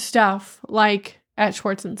weird stuff like at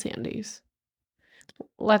Schwartz and Sandy's.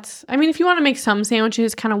 I mean, if you want to make some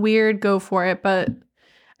sandwiches kind of weird, go for it. But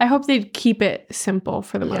I hope they keep it simple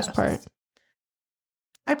for the most part.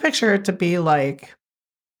 I picture it to be like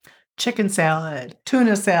chicken salad,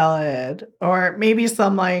 tuna salad, or maybe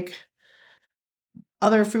some like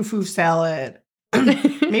other fufu salad.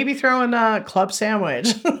 Maybe throw in a club sandwich.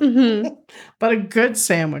 Mm-hmm. But a good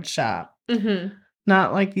sandwich shop. Mm-hmm.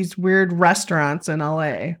 Not like these weird restaurants in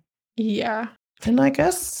LA. Yeah. And I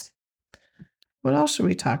guess, what else should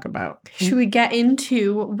we talk about? Should we get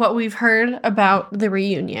into what we've heard about the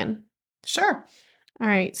reunion? Sure. All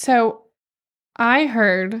right. So I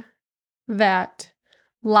heard that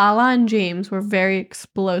Lala and James were very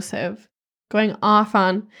explosive, going off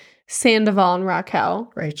on Sandoval and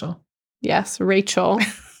Raquel. Rachel. Yes, Rachel.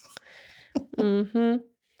 Mm-hmm.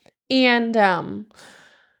 And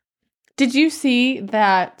did you see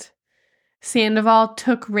that Sandoval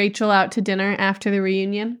took Rachel out to dinner after the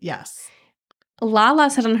reunion? Yes. Lala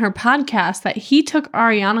said on her podcast that he took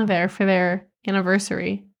Ariana there for their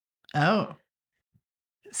anniversary. Oh.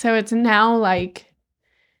 So it's now like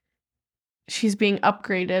she's being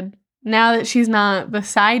upgraded. Now that she's not the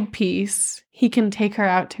side piece, he can take her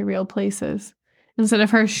out to real places instead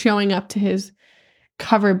of her showing up to his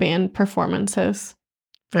cover band performances.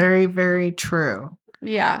 Very, very true.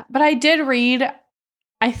 Yeah. But I did read,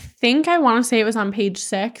 I think I want to say it was on page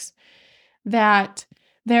 6, that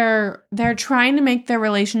they're trying to make their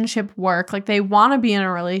relationship work. Like they want to be in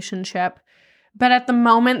a relationship, but at the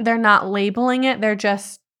moment they're not labeling it. They're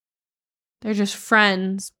just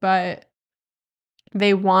friends, but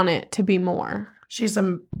they want it to be more. She's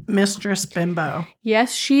a mistress bimbo.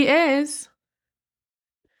 Yes, she is.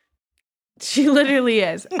 She literally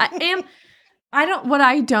is. What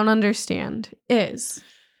I don't understand is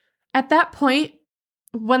at that point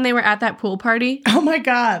when they were at that pool party. Oh my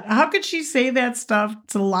God. How could she say that stuff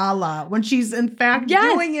to Lala when she's in fact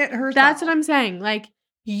doing it herself? That's what I'm saying. Like,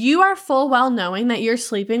 you are full well knowing that you're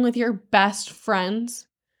sleeping with your best friend's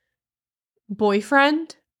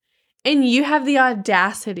boyfriend, and you have the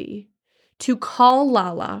audacity to call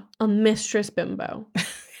Lala a mistress bimbo.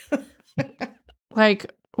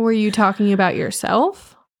 Like, were you talking about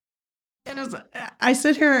yourself? And I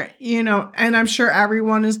sit here, and I'm sure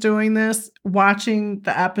everyone is doing this, watching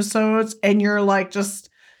the episodes, and you're like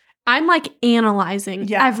I'm like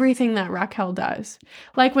analyzing everything that Raquel does.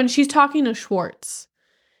 Like when she's talking to Schwartz.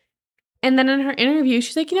 And then in her interview,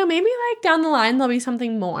 she's like, maybe like down the line, there'll be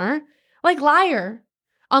something more. Like, liar.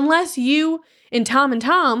 Unless you and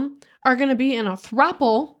Tom are going to be in a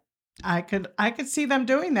throuple. I could see them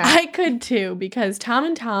doing that. I could too, because Tom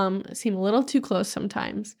and Tom seem a little too close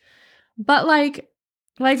sometimes. But like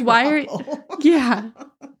why are yeah.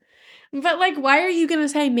 But like, why are you going to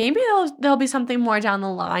say maybe there'll be something more down the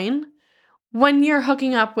line when you're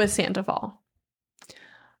hooking up with Sandoval?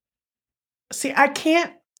 See, I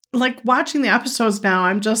can't, like, watching the episodes now,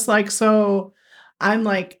 I'm just like, so I'm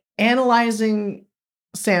like analyzing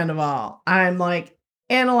Sandoval. I'm like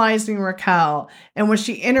analyzing Raquel. And when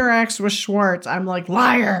she interacts with Schwartz, I'm like,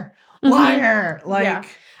 liar. Mm-hmm. Like, yeah.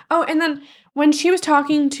 Oh, and then when she was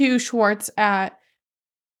talking to Schwartz at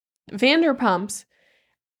Vanderpump's,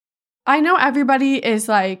 I know everybody is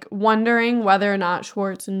like wondering whether or not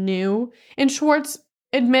Schwartz knew. And Schwartz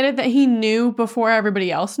admitted that he knew before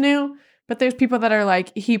everybody else knew. But there's people that are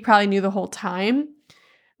like, he probably knew the whole time.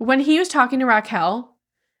 When he was talking to Raquel,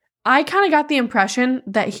 I kind of got the impression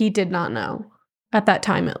that he did not know at that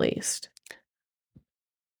time, at least.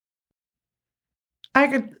 I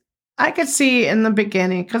could see in the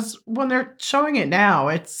beginning, because when they're showing it now,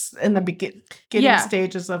 it's in the beginning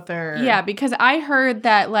stages of their... Yeah, because I heard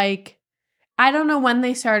that, like, I don't know when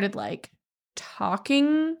they started, like,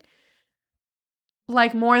 talking,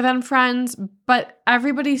 like, more than friends, but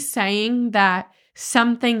everybody's saying that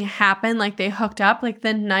something happened, like, they hooked up, like,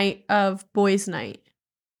 the night of boys' night.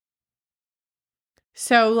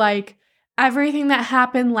 So, like, everything that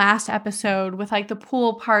happened last episode with, like, the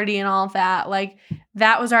pool party and all of that, like,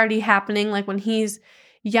 that was already happening, like, when he's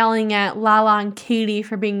yelling at Lala and Katie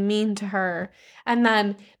for being mean to her. And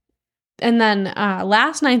then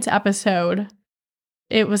last night's episode,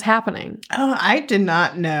 it was happening. Oh, I did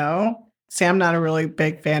not know. See, I'm not a really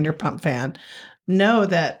big Vanderpump fan. Know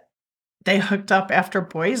that they hooked up after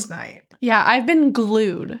boys' night. Yeah, I've been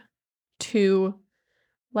glued to,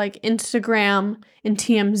 like, Instagram and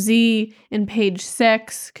TMZ and page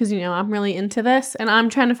 6 because, I'm really into this. And I'm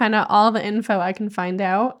trying to find out all the info I can find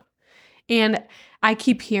out. And I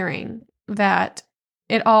keep hearing that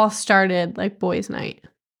it all started, like, boys' night.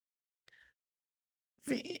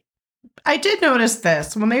 I did notice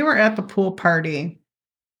this. When they were at the pool party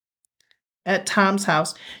at Tom's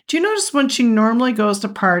house, do you notice when she normally goes to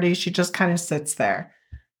parties, she just kind of sits there?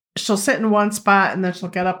 She'll sit in one spot and then she'll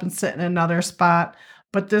get up and sit in another spot.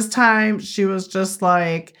 But this time she was just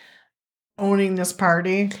like owning this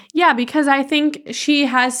party. Yeah, because I think she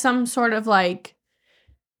has some sort of like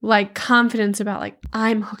like confidence about like,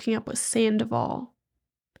 I'm hooking up with Sandoval.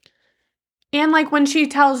 And like when she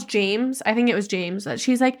tells James, I think it was James, that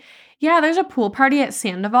she's like, yeah, there's a pool party at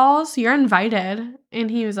Sandoval's. You're invited. And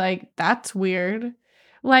he was like, that's weird.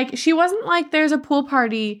 Like she wasn't like, there's a pool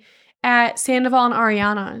party at Sandoval and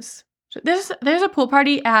Ariana's. There's a pool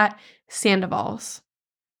party at Sandoval's.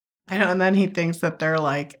 I know, and then he thinks that they're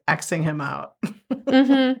like Xing him out.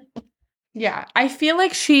 Mm-hmm. Yeah. I feel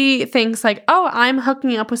like she thinks like, oh, I'm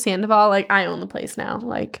hooking up with Sandoval. Like I own the place now.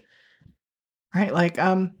 Like, right. Like,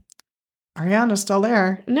 Ariana's still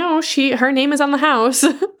there. no, her name is on the house.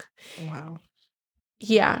 Wow.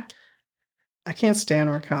 Yeah. I can't stand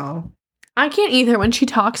Raquel. I can't either. When she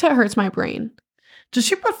talks, it hurts my brain. Does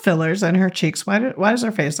she put fillers in her cheeks? Why does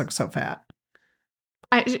her face look so fat?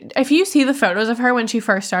 If you see the photos of her when she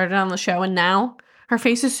first started on the show and now, her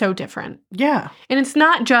face is so different. Yeah. And it's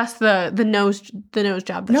not just the nose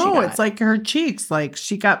job that she got. No, it's like her cheeks. Like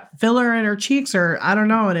she got filler in her cheeks, or I don't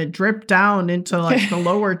know, and it dripped down into like the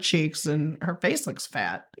lower cheeks, and her face looks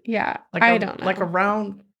fat. Yeah. I don't know. Like a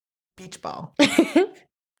round beach ball.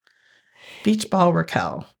 Beach ball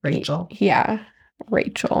Raquel. Rachel. Yeah.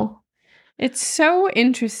 Rachel. It's so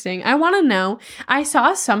interesting. I want to know. I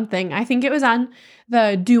saw something, I think it was on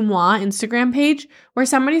the Dumois Instagram page, where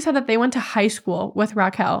somebody said that they went to high school with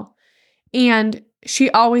Raquel and she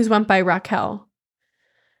always went by Raquel.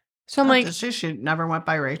 So I'm like, did she never went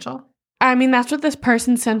by Rachel? I mean, that's what this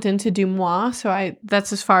person sent into Dumois, so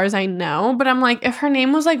that's as far as I know. But I'm like, if her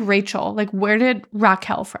name was like Rachel, like where did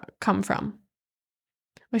Raquel come from?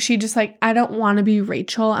 Was she just like, I don't want to be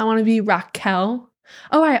Rachel, I want to be Raquel?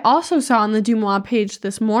 Oh, I also saw on the Dumois page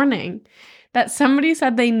this morning that somebody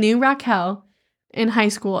said they knew Raquel in high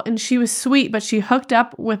school and she was sweet, but she hooked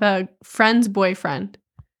up with a friend's boyfriend.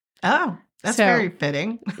 Oh, that's very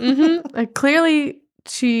fitting. Mm-hmm, like, clearly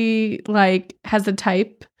she like has a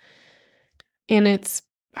type and it's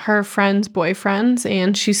her friend's boyfriends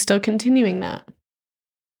and she's still continuing that.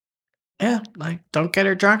 Yeah, like don't get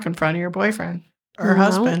her drunk in front of your boyfriend or her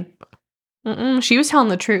husband. She was telling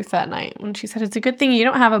the truth that night when she said, it's a good thing you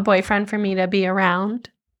don't have a boyfriend for me to be around.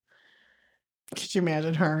 Could you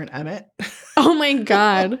imagine her and Emmett? Oh my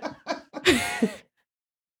God.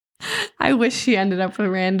 I wish she ended up with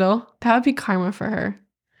Randall. That would be karma for her.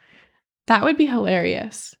 That would be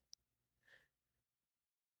hilarious.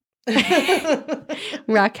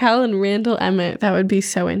 Raquel and Randall Emmett. That would be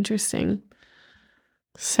so interesting.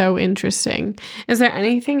 So interesting. Is there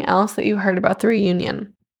anything else that you heard about the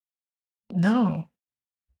reunion? No.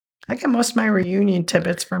 I get most of my reunion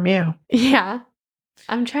tidbits from you. Yeah.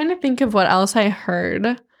 I'm trying to think of what else I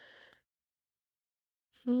heard.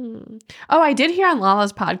 Oh, I did hear on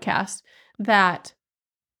Lala's podcast that,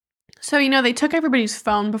 so, they took everybody's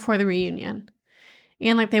phone before the reunion.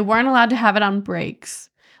 And, like, they weren't allowed to have it on breaks.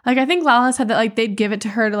 Like, I think Lala said that, like, they'd give it to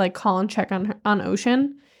her to, like, call and check on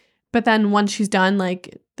Ocean. But then once she's done,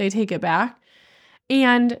 like, they take it back.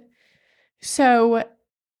 And so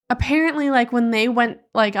apparently, like, when they went,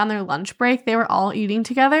 like, on their lunch break, they were all eating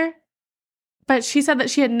together. But she said that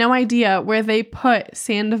she had no idea where they put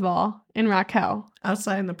Sandoval and Raquel.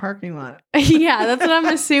 Outside in the parking lot. Yeah, that's what I'm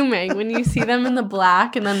assuming. When you see them in the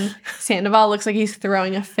black and then Sandoval looks like he's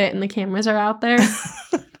throwing a fit and the cameras are out there.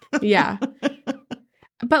 Yeah.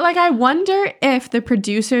 But, like, I wonder if the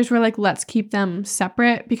producers were like, let's keep them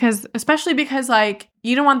separate. Especially because, like,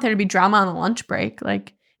 you don't want there to be drama on the lunch break.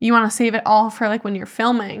 Like, you want to save it all for, like, when you're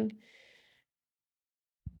filming.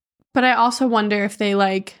 But I also wonder if they,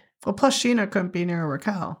 like... Well, plus Sheena couldn't be near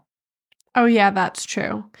Raquel. Oh, yeah, that's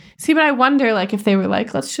true. See, but I wonder, like, if they were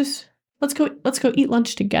like, let's go eat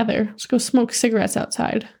lunch together. Let's go smoke cigarettes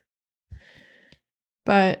outside.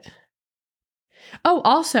 But, oh,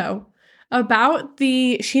 also, about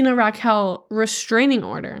the Sheena Raquel restraining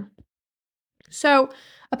order. So,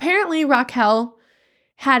 apparently Raquel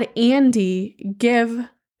had Andy give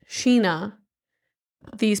Sheena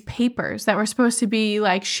these papers that were supposed to be,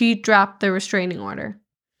 like, she dropped the restraining order.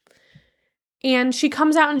 And she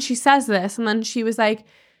comes out and she says this, and then she was like,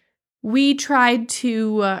 we tried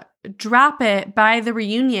to drop it by the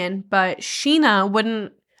reunion, but Sheena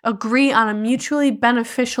wouldn't agree on a mutually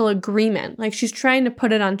beneficial agreement. Like, she's trying to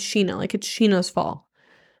put it on Sheena, like it's Sheena's fault.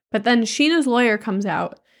 But then Sheena's lawyer comes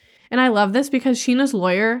out, and I love this because Sheena's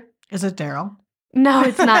lawyer... Is it Daryl? No,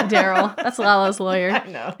 it's not Daryl. That's Lala's lawyer. I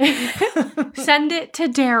know. Send it to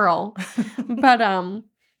Daryl. But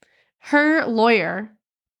her lawyer...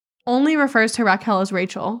 only refers to Raquel as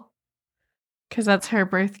Rachel because that's her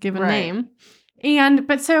birth given name.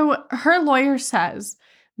 But so her lawyer says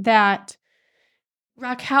that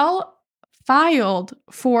Raquel filed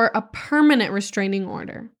for a permanent restraining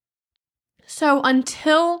order. So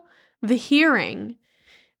until the hearing,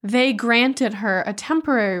 they granted her a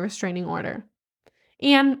temporary restraining order.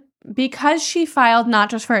 And because she filed not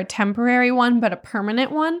just for a temporary one, but a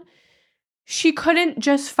permanent one, she couldn't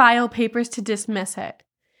just file papers to dismiss it.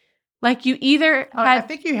 Like you either I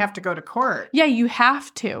think you have to go to court. Yeah, you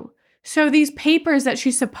have to. So these papers that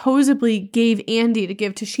she supposedly gave Andy to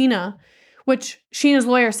give to Sheena, which Sheena's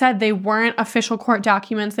lawyer said they weren't official court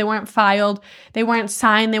documents, they weren't filed, they weren't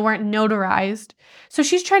signed, they weren't notarized. So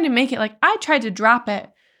she's trying to make it like, I tried to drop it.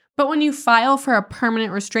 But when you file for a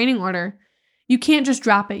permanent restraining order, you can't just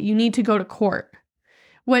drop it. You need to go to court,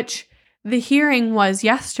 which the hearing was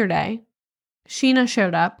yesterday. Sheena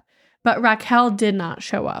showed up, but Raquel did not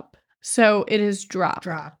show up. So it is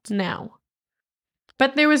dropped now.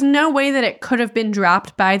 But there was no way that it could have been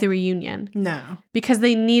dropped by the reunion. No. Because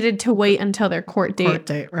they needed to wait until their court date. Court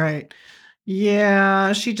date, right.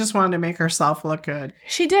 Yeah, she just wanted to make herself look good.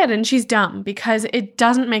 She did, and she's dumb because it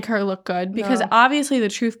doesn't make her look good. Because obviously the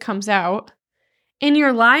truth comes out. And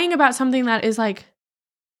you're lying about something that is like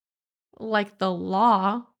the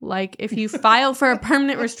law. Like if you file for a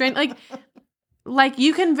permanent restraint, like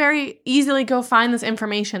you can very easily go find this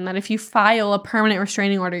information that if you file a permanent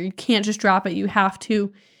restraining order, you can't just drop it. You have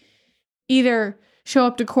to either show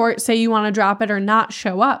up to court, say you want to drop it, or not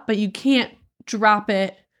show up, but you can't drop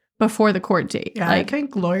it before the court date. Yeah, I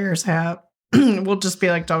think lawyers will just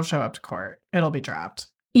be like, don't show up to court. It'll be dropped.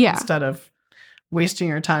 Yeah. Instead of wasting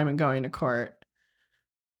your time and going to court.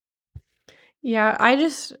 Yeah, I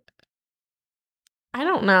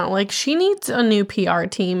don't know. Like, she needs a new PR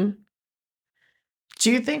team.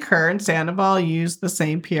 Do you think her and Sandoval use the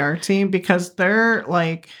same PR team? Because they're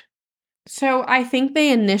like... So I think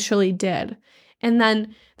they initially did. And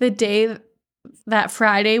then the day, that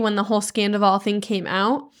Friday when the whole Scandoval thing came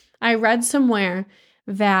out, I read somewhere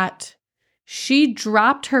that she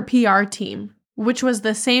dropped her PR team, which was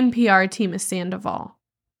the same PR team as Sandoval.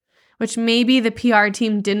 Which maybe the PR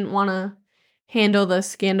team didn't want to handle the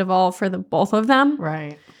Scandoval for the both of them.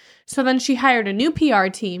 Right. So then she hired a new PR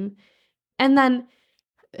team, and then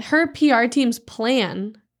her PR team's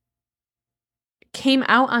plan came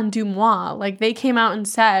out on Dumois. Like, they came out and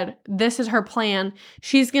said, this is her plan.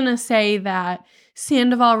 She's going to say that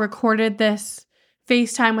Sandoval recorded this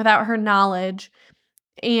FaceTime without her knowledge,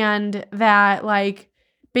 and that, like,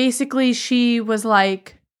 basically she was,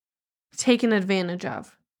 like, taken advantage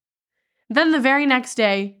of. Then the very next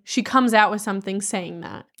day, she comes out with something saying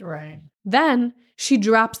that. Right. Then she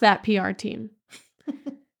drops that PR team,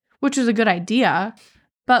 which is a good idea.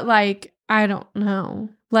 But, like, I don't know.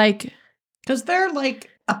 Like, because their, like,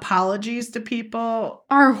 apologies to people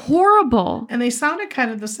are horrible. And they sounded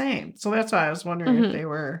kind of the same. So that's why I was wondering if they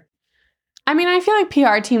were. I mean, I feel like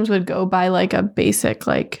PR teams would go by, like, a basic,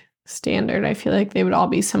 like, standard. I feel like they would all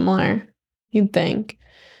be similar, you'd think.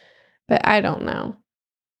 But I don't know.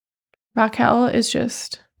 Raquel is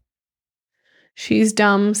just, she's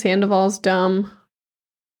dumb. Sandoval's dumb.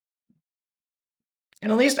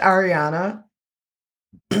 And at least Ariana,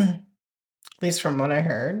 at least from what I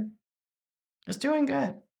heard, is doing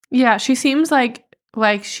good. Yeah, she seems like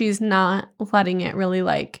she's not letting it really,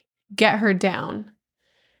 like, get her down.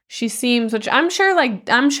 She seems, which I'm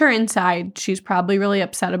sure inside she's probably really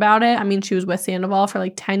upset about it. I mean, she was with Sandoval for,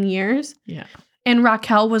 like, 10 years. Yeah. And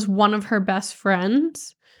Raquel was one of her best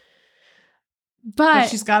friends. But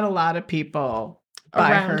she's got a lot of people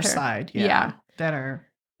by her side. Yeah. That are.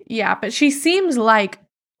 Yeah, but she seems like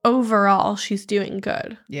overall she's doing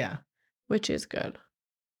good. Yeah. Which is good.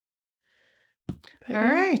 All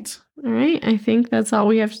right. All right. I think that's all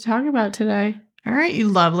we have to talk about today. All right, you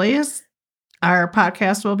lovelies. Our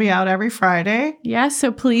podcast will be out every Friday. Yeah,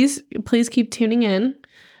 so please keep tuning in.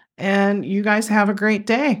 And you guys have a great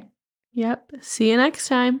day. Yep. See you next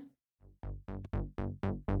time.